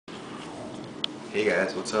Hey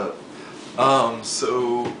guys, what's up?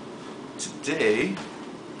 So today,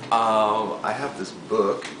 I have this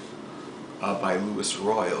book by Luis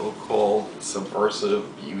Royo called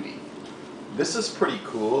Subversive Beauty. This is pretty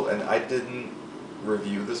cool, and I didn't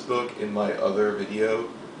review this book in my other video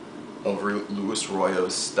of Luis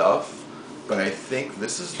Royo's stuff, but I think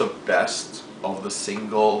this is the best of the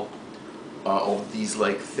single of these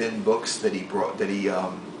like thin books that he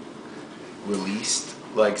released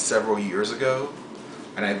like several years ago,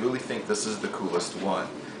 and I really think this is the coolest one.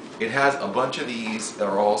 It has a bunch of these that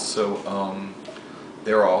are also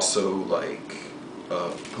like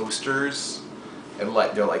posters, and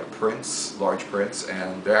like they're like prints, large prints,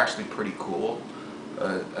 and they're actually pretty cool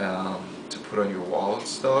to put on your wall and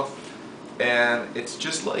stuff. And it's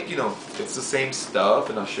just like, you know, it's the same stuff,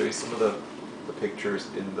 and I'll show you some of the pictures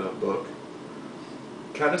in the book.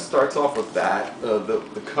 Kind of starts off with that.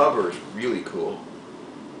 The cover is really cool.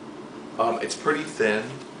 It's pretty thin,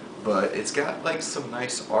 but it's got like some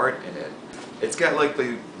nice art in it. It's got like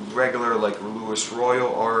the regular like Luis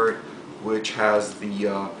Royo art, which has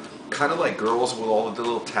the kind of like girls with all the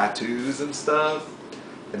little tattoos and stuff,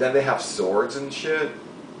 and then they have swords and shit,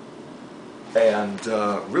 and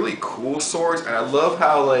really cool swords. And I love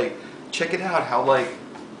how, like, check it out, how like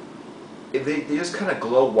they just kind of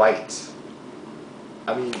glow white.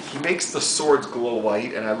 I mean, he makes the swords glow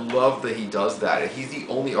white, and I love that he does that. And he's the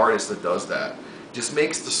only artist that does that. Just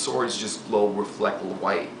makes the swords just glow, reflect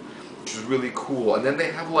white, which is really cool. And then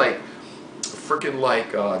they have like freaking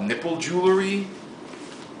like nipple jewelry,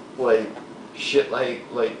 like shit, like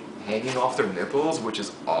hanging off their nipples, which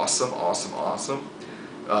is awesome, awesome, awesome.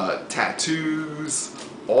 Tattoos,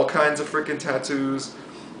 all kinds of freaking tattoos.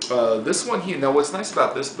 This one here, now what's nice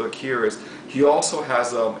about this book here is he also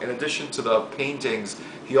has, in addition to the paintings,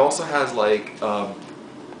 he also has like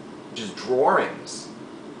just drawings.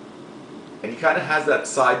 And he kind of has that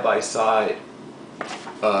side by side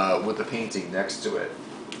with the painting next to it,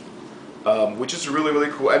 which is really,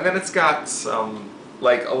 really cool. And then it's got some,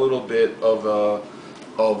 like a little bit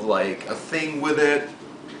of like a thing with it.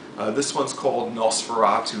 This one's called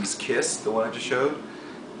Nosferatu's Kiss, the one I just showed.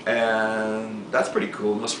 And that's pretty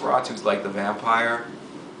cool. Nosferatu's like the vampire.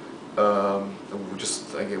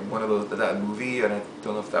 Just like one of those, that movie, and I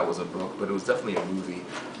don't know if that was a book, but it was definitely a movie.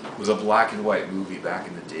 It was a black and white movie back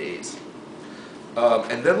in the days.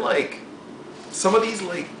 And then like some of these,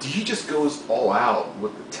 like he just goes all out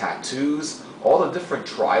with the tattoos, all the different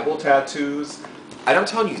tribal tattoos. And I'm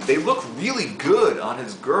telling you, they look really good on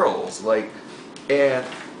his girls. Like, and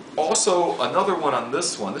also another one on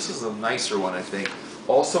this one. This is a nicer one, I think.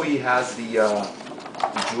 Also, he has the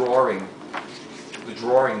drawing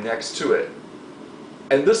next to it,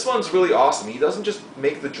 and this one's really awesome. He doesn't just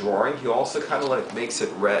make the drawing; he also kind of like makes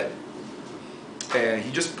it red, and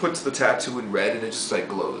he just puts the tattoo in red, and it just like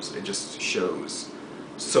glows. It just shows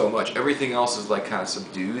so much. Everything else is like kind of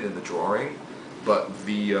subdued in the drawing, but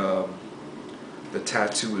the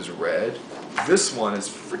tattoo is red. This one is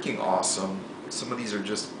freaking awesome. Some of these are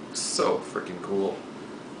just so freaking cool.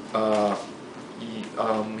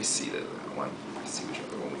 Let me see that one. Let's see which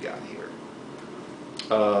other one we got here.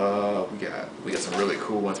 We got some really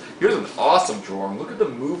cool ones. Here's an awesome drawing. Look at the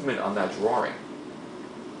movement on that drawing.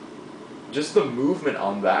 Just the movement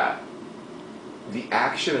on that. The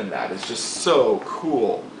action in that is just so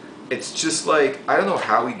cool. It's just like, I don't know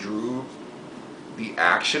how he drew the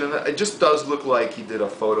action in that. It just does look like he did a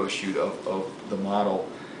photo shoot of the model,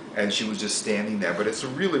 and she was just standing there. But it's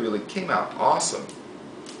really, really came out awesome.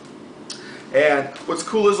 And what's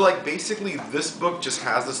cool is like basically this book just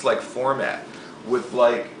has this like format with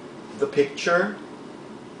like the picture,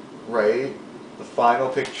 right? The final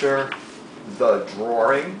picture, the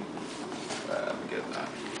drawing, let me get that.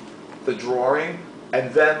 The drawing,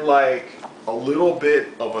 and then like a little bit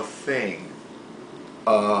of a thing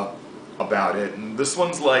about it. And this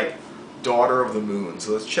one's like Daughter of the Moon.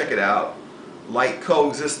 So let's check it out. Light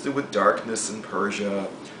coexisted with darkness in Persia.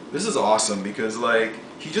 This is awesome because like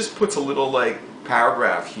he just puts a little like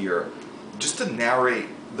paragraph here just to narrate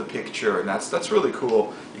the picture, and that's really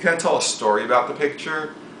cool. You kind of tell a story about the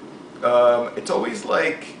picture. It's always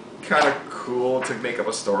like kind of cool to make up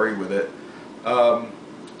a story with it.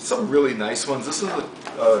 Some really nice ones. This is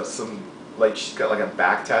some, like, she's got like a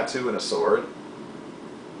back tattoo and a sword,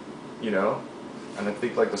 you know, and I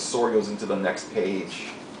think like the sword goes into the next page.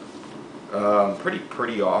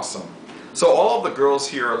 Pretty awesome. So all of the girls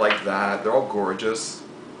here are like that. They're all gorgeous,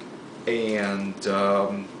 and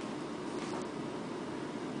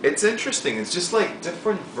it's interesting. It's just like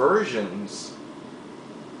different versions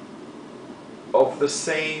of the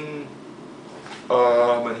same.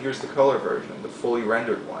 And here's the color version, the fully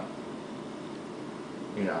rendered one.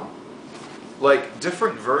 you know, like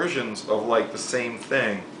different versions of like the same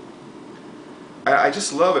thing. I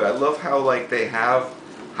just love it. I love how like they have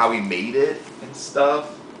how he made it and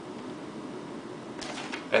stuff.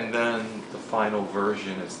 And then the final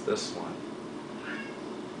version is this one.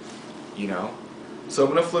 You know? So I'm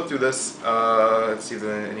gonna flip through this, let's see if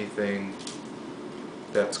there's anything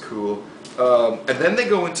that's cool. And then they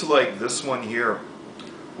go into like this one here,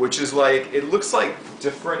 which is like, it looks like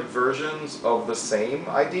different versions of the same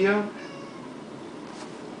idea.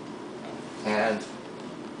 And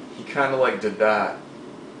he kind of like did that,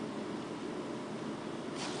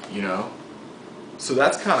 you know? So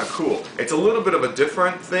that's kind of cool. It's a little bit of a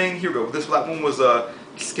different thing. Here we go. That one was a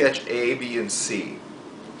sketch A, B, and C.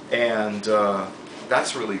 And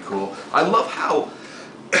that's really cool. I love how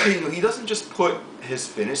you know, he doesn't just put his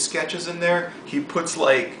finished sketches in there. He puts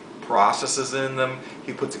like processes in them.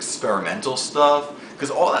 He puts experimental stuff,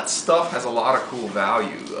 because all that stuff has a lot of cool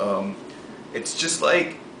value. It's just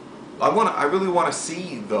like I really want to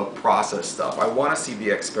see the process stuff. I want to see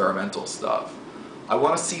the experimental stuff. I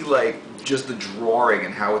want to see like just the drawing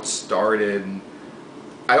and how it started. And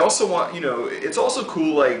I also want, you know, it's also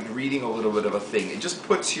cool like reading a little bit of a thing. It just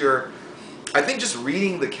puts your, I think just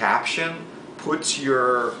reading the caption puts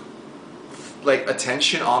your like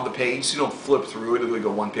attention on the page, so you don't flip through it and like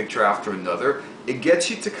go one picture after another. It gets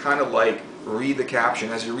you to kind of like read the caption.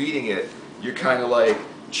 As you're reading it, you're kind of like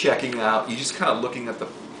checking out, you're just kind of looking at the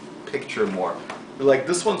picture more. Like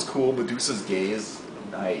this one's cool, Medusa's gaze,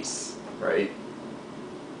 nice, right?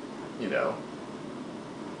 You know,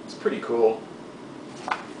 it's pretty cool.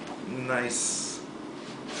 Nice.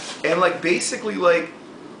 And like basically like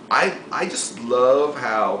I just love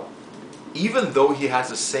how even though he has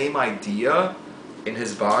the same idea in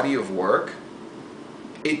his body of work,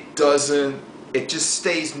 it just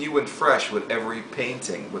stays new and fresh with every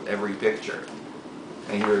painting, with every picture.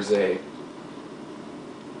 And here's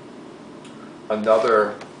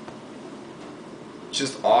another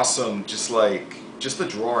just awesome, just the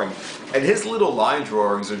drawing. And his little line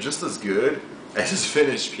drawings are just as good as his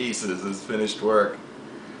finished pieces, his finished work.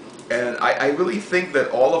 And I really think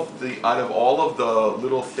that out of all of the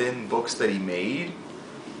little thin books that he made,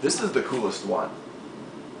 this is the coolest one.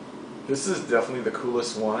 This is definitely the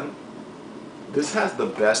coolest one. This has the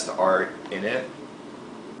best art in it.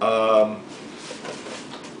 And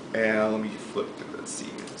let me flip through this, see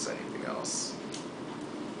if there's anything else.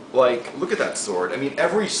 Like, look at that sword. I mean,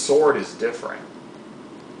 every sword is different,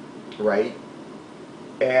 right?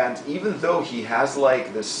 And even though he has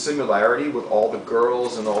like this similarity with all the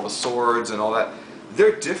girls and all the swords and all that,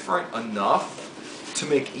 they're different enough to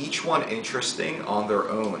make each one interesting on their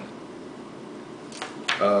own.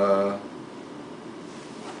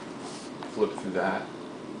 Flip through that.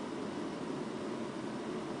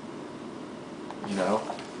 You know?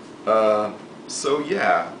 So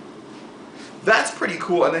yeah. That's pretty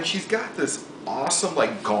cool. And then she's got this awesome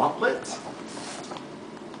like gauntlet.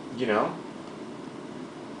 You know?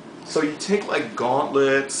 So you take like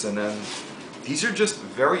gauntlets, and then these are just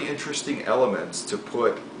very interesting elements to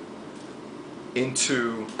put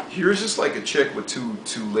into. Here's just like a chick with two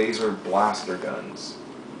laser blaster guns,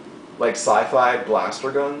 like sci-fi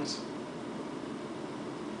blaster guns.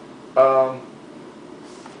 I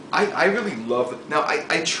really love it. Now I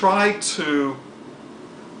really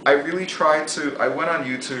tried to. I went on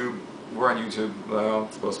YouTube. We're on YouTube. Well,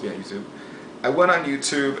 it's supposed to be on YouTube. I went on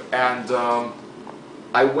YouTube and.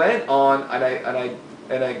 I went on and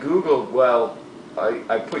I googled. Well,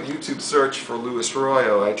 I put YouTube search for Luis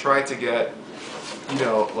Royo. I tried to get, you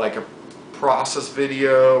know, like a process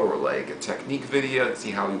video or like a technique video to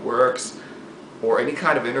see how he works, or any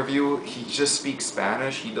kind of interview. He just speaks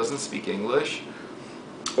Spanish. He doesn't speak English,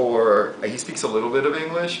 or he speaks a little bit of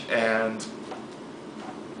English. And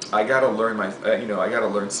I gotta learn I gotta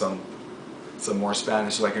learn some more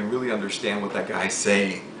Spanish so I can really understand what that guy's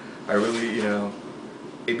saying. I really, you know.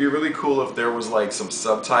 It'd be really cool if there was like some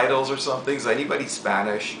subtitles or something. So anybody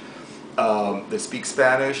Spanish that speaks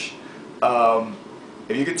Spanish,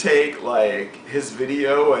 if you could take like his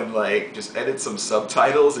video and like just edit some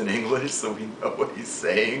subtitles in English so we know what he's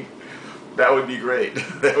saying, that would be great.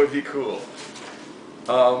 That would be cool.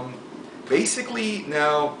 Basically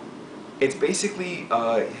now, it's basically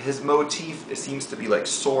his motif. It seems to be like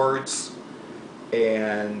swords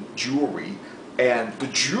and jewelry. And the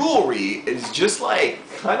jewelry is just like,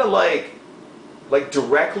 kind of like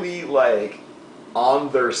directly like on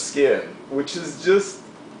their skin, which is just,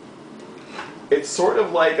 it's sort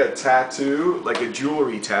of like a tattoo, like a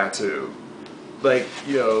jewelry tattoo. Like,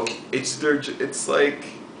 you know, it's like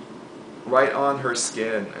right on her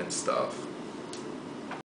skin and stuff.